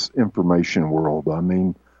in this information world. I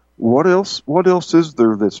mean, what else is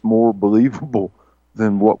there that's more believable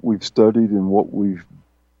than what we've studied and what we've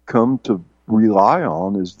come to rely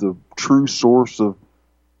on is the true source of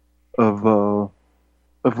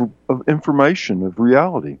information, of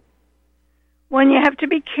reality? Well, you have to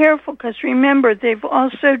be careful, because remember, they've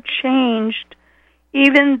also changed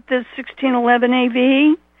even the 1611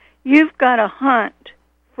 AV. You've got to hunt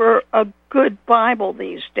for a good Bible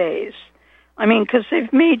these days. I mean, because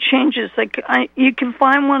they've made changes. Like you can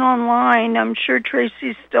find one online. I'm sure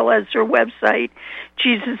Tracy still has her website,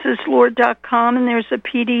 JesusIsLord.com, and there's a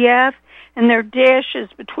PDF, and there are dashes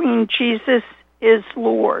between Jesus is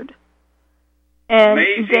Lord. And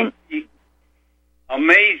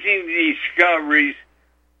amazing discoveries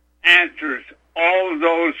answers all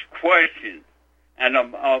those questions. And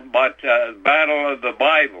about the Battle of the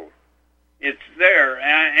Bible, it's there.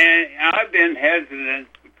 And I've been hesitant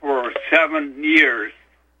for 7 years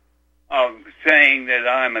of saying that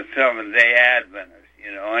I'm a Seventh-day Adventist,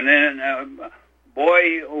 And then,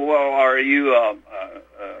 well, are you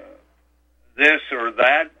this or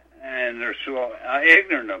that? And they're so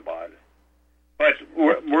ignorant about it. But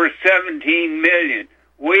we're 17 million.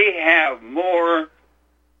 We have more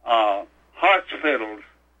hospitals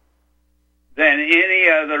than any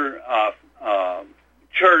other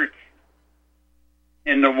church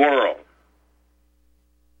in the world,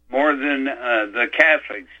 more than the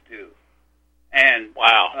Catholics do. And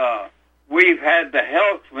wow, we've had the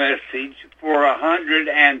health message for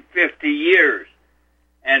 150 years,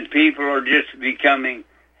 and people are just becoming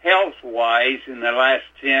health-wise in the last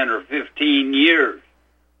 10 or 15 years.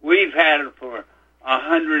 We've had it for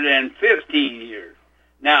 115 years.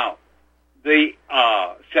 Now, the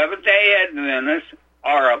Seventh-day Adventists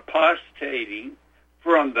are apostating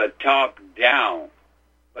from the top down,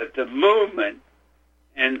 but the movement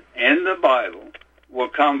in the Bible will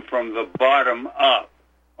come from the bottom up.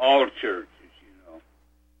 All churches,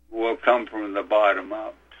 will come from the bottom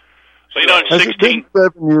up. So, in Has it been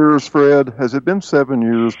 7 years, Fred? Has it been 7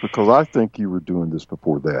 years? Because I think you were doing this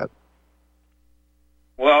before that.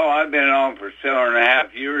 Well, I've been on for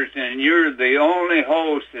 7.5 years, and you're the only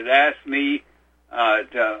host that asked me as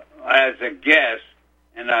a guest,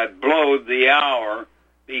 and I blowed the hour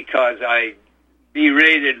because I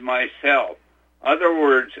berated myself. Other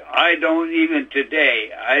words, I don't even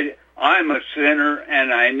today. I'm a sinner,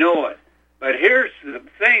 and I know it. But here's the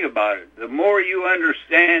thing about it: the more you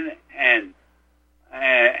understand and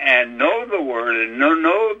know the Word and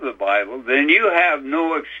know the Bible, then you have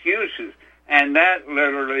no excuses. And that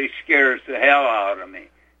literally scares the hell out of me,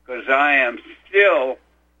 because I am still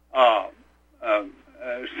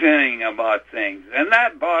sinning about things, and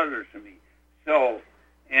that bothers me. So,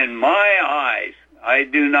 in my eyes, I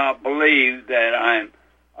do not believe that I'm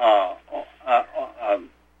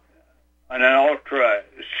an ultra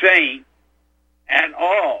saint at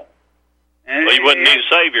all. And well, you wouldn't need a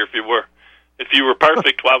savior if you were. If you were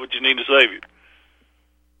perfect, why would you need a savior?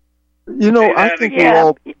 You know, I think we're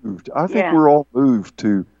all moved. I think we're all moved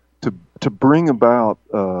to bring about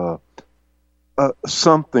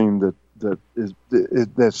something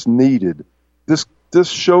that's needed. This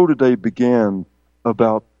show today began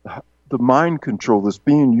about the mind control that's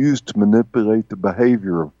being used to manipulate the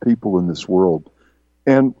behavior of people in this world,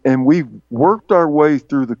 and we've worked our way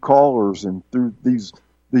through the callers and through these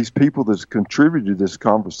people that's contributed to this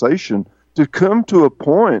conversation to come to a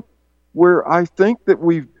point where I think that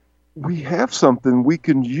we have something we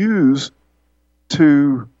can use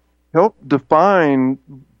to help define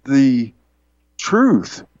the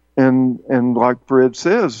truth. And like Fred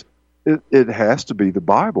says, it has to be the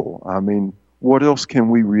Bible. I mean, what else can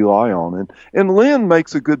we rely on? And Lynn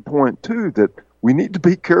makes a good point, too, that we need to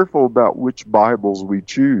be careful about which Bibles we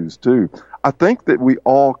choose, too. I think that we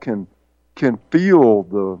all can feel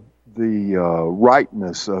the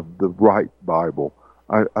rightness of the right Bible.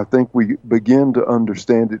 I think we begin to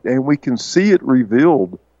understand it, and we can see it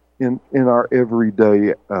revealed in our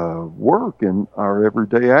everyday work and our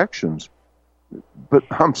everyday actions. But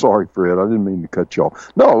I'm sorry, Fred, I didn't mean to cut you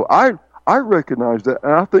off. No, I recognize that,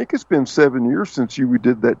 and I think it's been 7 years since you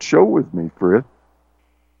did that show with me, Fred.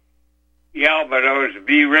 Yeah, but I was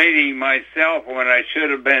berating myself when I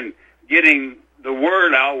should have been getting the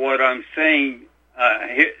word out what I'm saying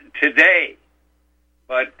today.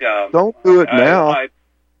 But don't do it now.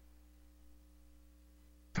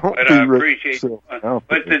 But I appreciate it.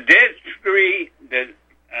 But the Dead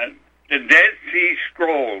Sea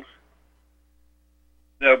Scrolls,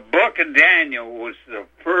 the Book of Daniel was the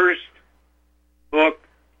first book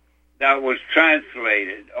that was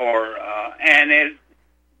translated, and it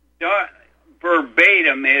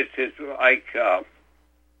verbatim is like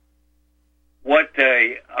what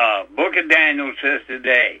the Book of Daniel says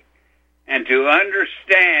today. And to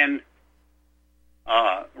understand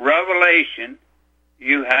Revelation,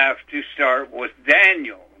 you have to start with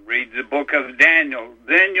Daniel. Read the book of Daniel.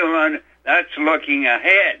 Then that's looking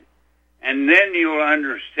ahead. And then you'll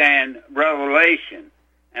understand Revelation.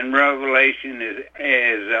 And Revelation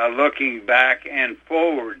is looking back and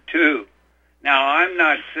forward, too. Now, I'm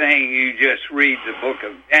not saying you just read the book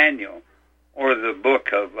of Daniel or the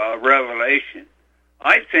book of Revelation.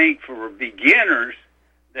 I think for beginners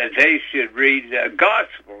that they should read the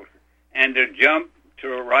Gospels and to jump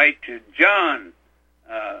right to John,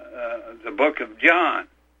 the book of John.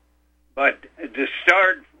 But to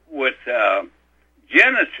start with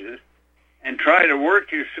Genesis and try to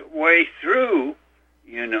work your way through,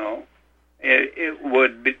 it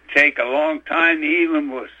would take a long time,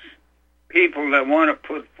 even with people that want to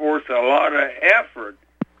put forth a lot of effort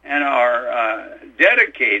and are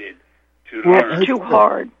dedicated to learn. Too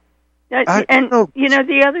hard.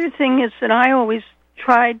 The other thing is that I always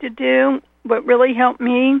tried to do, what really helped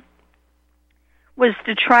me was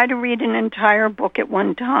to try to read an entire book at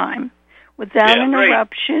one time without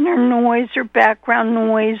interruption or noise or background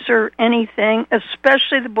noise or anything,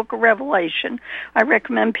 especially the book of Revelation. I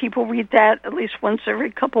recommend people read that at least once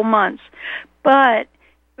every couple months. But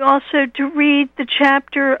also to read the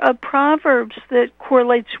chapter of Proverbs that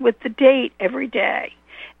correlates with the date every day,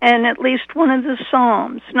 and at least one of the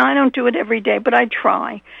Psalms. Now, I don't do it every day, but I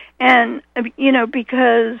try. And, and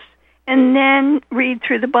then read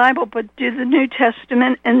through the Bible, but do the New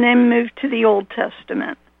Testament and then move to the Old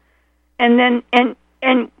Testament. And then, and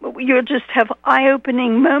you'll just have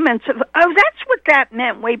eye-opening moments of, oh, that's what that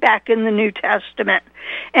meant way back in the New Testament.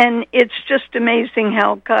 And it's just amazing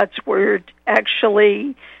how God's Word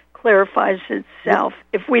actually clarifies itself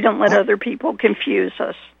if we don't let other people confuse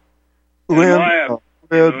us. Lynn, Mike,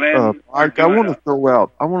 I want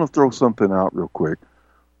to throw something out real quick.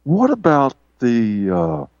 What about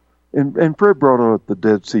the and Fred brought up the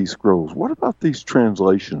Dead Sea Scrolls. What about these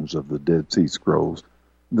translations of the Dead Sea Scrolls,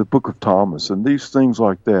 the Book of Thomas, and these things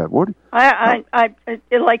like that? What I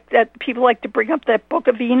like that. People like to bring up that Book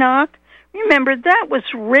of Enoch. Remember, that was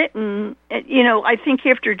written, I think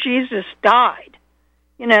after Jesus died,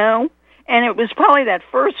 and it was probably that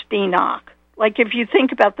first Enoch. Like, if you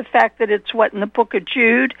think about the fact that it's in the Book of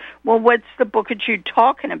Jude, well, what's the Book of Jude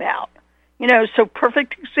talking about? So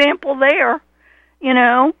perfect example there,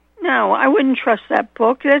 No, I wouldn't trust that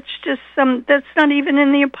book. That's just that's not even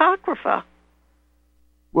in the Apocrypha.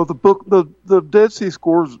 Well, the Dead Sea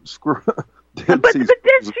Scrolls, the Dead Sea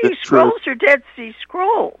Scrolls are Dead Sea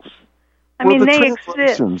Scrolls. I mean, they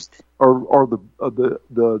exist. Are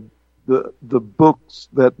the books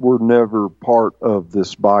that were never part of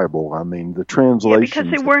this Bible. I mean, the translations. Yeah,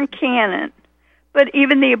 because they weren't canon. But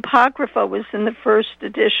even the Apocrypha was in the first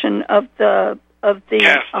edition of the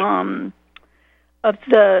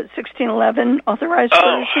 1611 authorized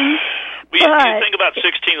version. Well, you think about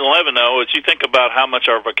 1611, though, as you think about how much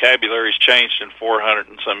our vocabulary's changed in 400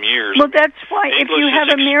 and some years. Well, that's why English if you have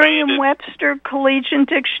a Merriam-Webster collegiate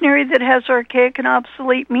dictionary that has archaic and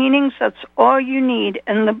obsolete meanings, that's all you need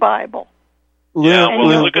in the Bible. Yeah,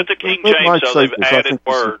 well, look at the King James, though. They've added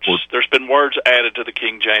words. There's been words added to the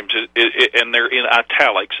King James, and they're in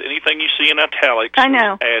italics. Anything you see in italics is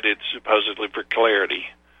added supposedly for clarity.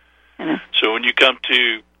 So when you come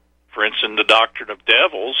to, for instance, the doctrine of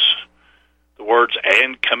devils, the words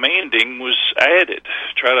 "and commanding" was added.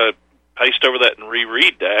 Try to paste over that and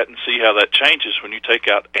reread that and see how that changes when you take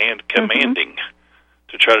out "and commanding"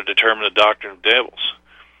 to try to determine the doctrine of devils.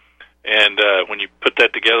 And when you put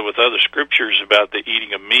that together with other scriptures about the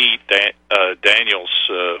eating of meat, Daniel's,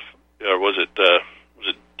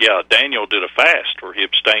 Daniel did a fast where he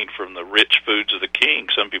abstained from the rich foods of the king.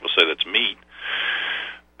 Some people say that's meat.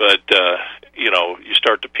 But, you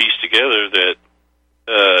start to piece together that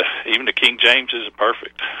even the King James isn't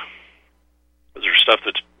perfect. There's stuff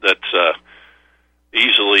that's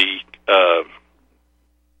easily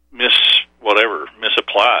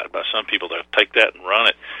misapplied by some people that take that and run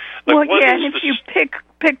it. Like, and if you pick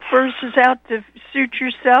verses out to suit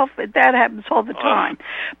yourself, that happens all the time.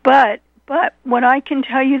 But what I can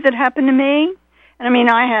tell you that happened to me, and I mean,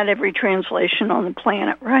 I had every translation on the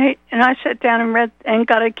planet, right? And I sat down and read and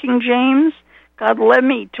got a King James. God led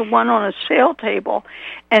me to one on a sale table,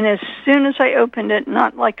 and as soon as I opened it,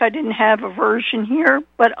 not like I didn't have a version here,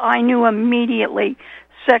 but I knew immediately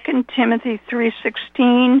 2 Timothy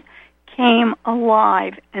 3:16 came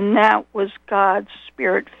alive, and that was God's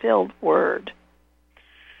Spirit-filled word.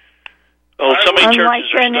 Well, so many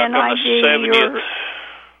churches are stuck on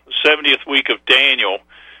the 70th week of Daniel,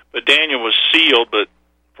 but Daniel was sealed, but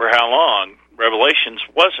for how long? Revelations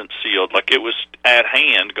wasn't sealed, like it was at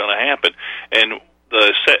hand going to happen. And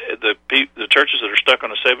the churches that are stuck on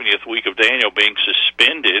the 70th week of Daniel being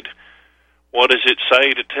suspended, what does it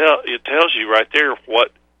say to tell? It tells you right there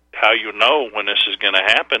how you know when this is going to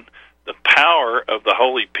happen. The power of the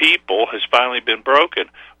holy people has finally been broken.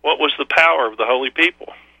 What was the power of the holy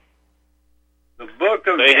people? The book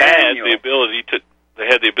of Daniel. They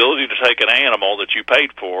had the ability to take an animal that you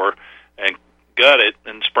paid for and gut it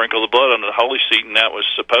and sprinkle the blood on the holy seat, and that was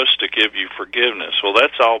supposed to give you forgiveness. Well,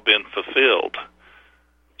 that's all been fulfilled.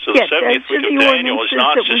 So the 70th week of Daniel is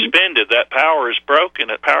not suspended. That power is broken.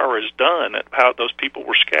 That power is done. Those people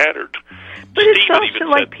were scattered. But it's also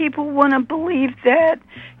like people want to believe that,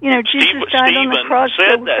 Jesus died on the cross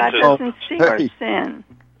so God doesn't see our sin.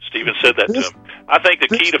 Stephen said that to him. I think the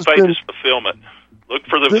key to faith is fulfillment. Look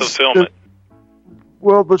for the fulfillment.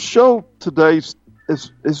 Well, the show today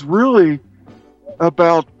is really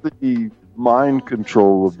about the mind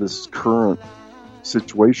control of this current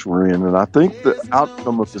situation we're in, and I think the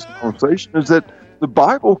outcome of this conversation is that the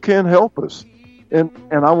Bible can help us. And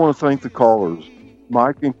I want to thank the callers,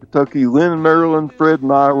 Mike in Kentucky, Lynn in Maryland, Fred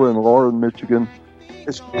in Iowa, and Laura in Michigan.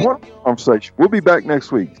 It's a wonderful conversation. We'll be back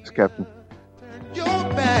next week. It's Captain. You're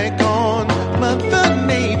back on Mother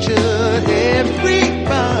Nature.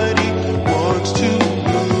 Everybody wants to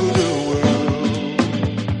rule the world.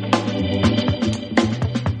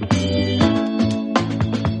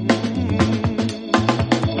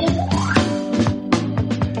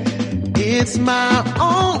 It's my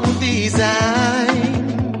own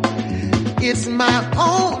design. It's my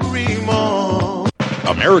own remark.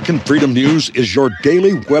 American Freedom News is your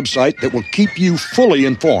daily website that will keep you fully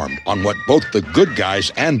informed on what both the good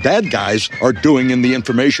guys and bad guys are doing in the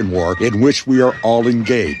information war in which we are all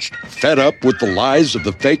engaged. Fed up with the lies of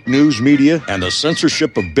the fake news media and the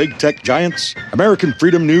censorship of big tech giants? American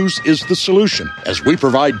Freedom News is the solution, as we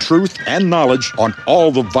provide truth and knowledge on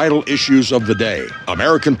all the vital issues of the day.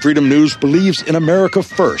 American Freedom News believes in America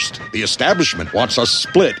first. The establishment wants us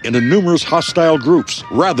split into numerous hostile groups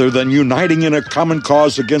rather than uniting in a common cause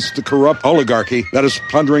against the corrupt oligarchy that is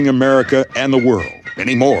plundering America and the world.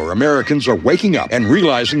 Many more Americans are waking up and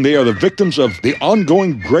realizing they are the victims of the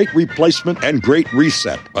ongoing Great Replacement and Great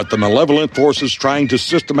Reset. But the malevolent forces trying to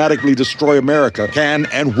systematically destroy America can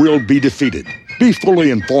and will be defeated. Be fully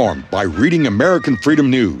informed by reading American Freedom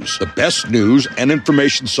News, the best news and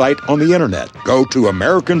information site on the internet. Go to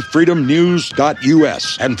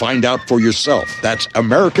AmericanFreedomNews.us and find out for yourself. That's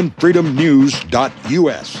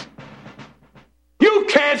AmericanFreedomNews.us. You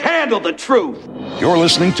can't handle the truth. You're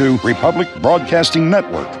listening to Republic Broadcasting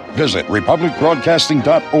Network. Visit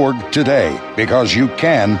republicbroadcasting.org today, because you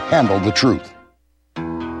can handle the truth.